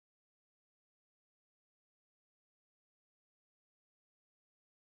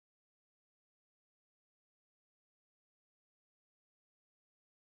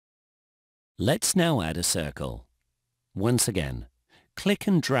Let's now add a circle. Once again, click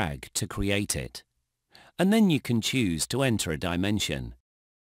and drag to create it, and then you can choose to enter a dimension.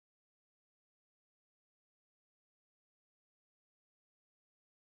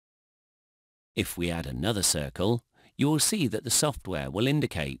 If we add another circle, you will see that the software will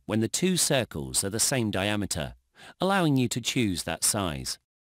indicate when the two circles are the same diameter, allowing you to choose that size.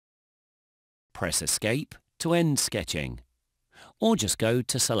 Press Escape to end sketching, or just go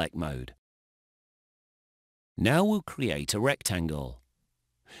to Select Mode. Now we'll create a rectangle.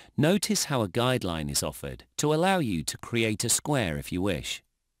 Notice how a guideline is offered to allow you to create a square if you wish.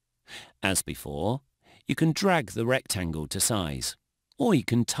 As before, you can drag the rectangle to size, or you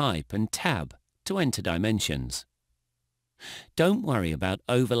can type and tab to enter dimensions. Don't worry about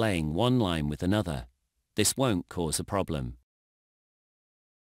overlaying one line with another. This won't cause a problem.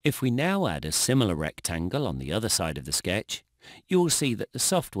 If we now add a similar rectangle on the other side of the sketch, you will see that the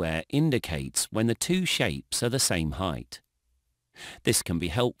software indicates when the two shapes are the same height. This can be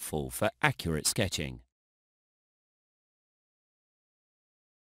helpful for accurate sketching.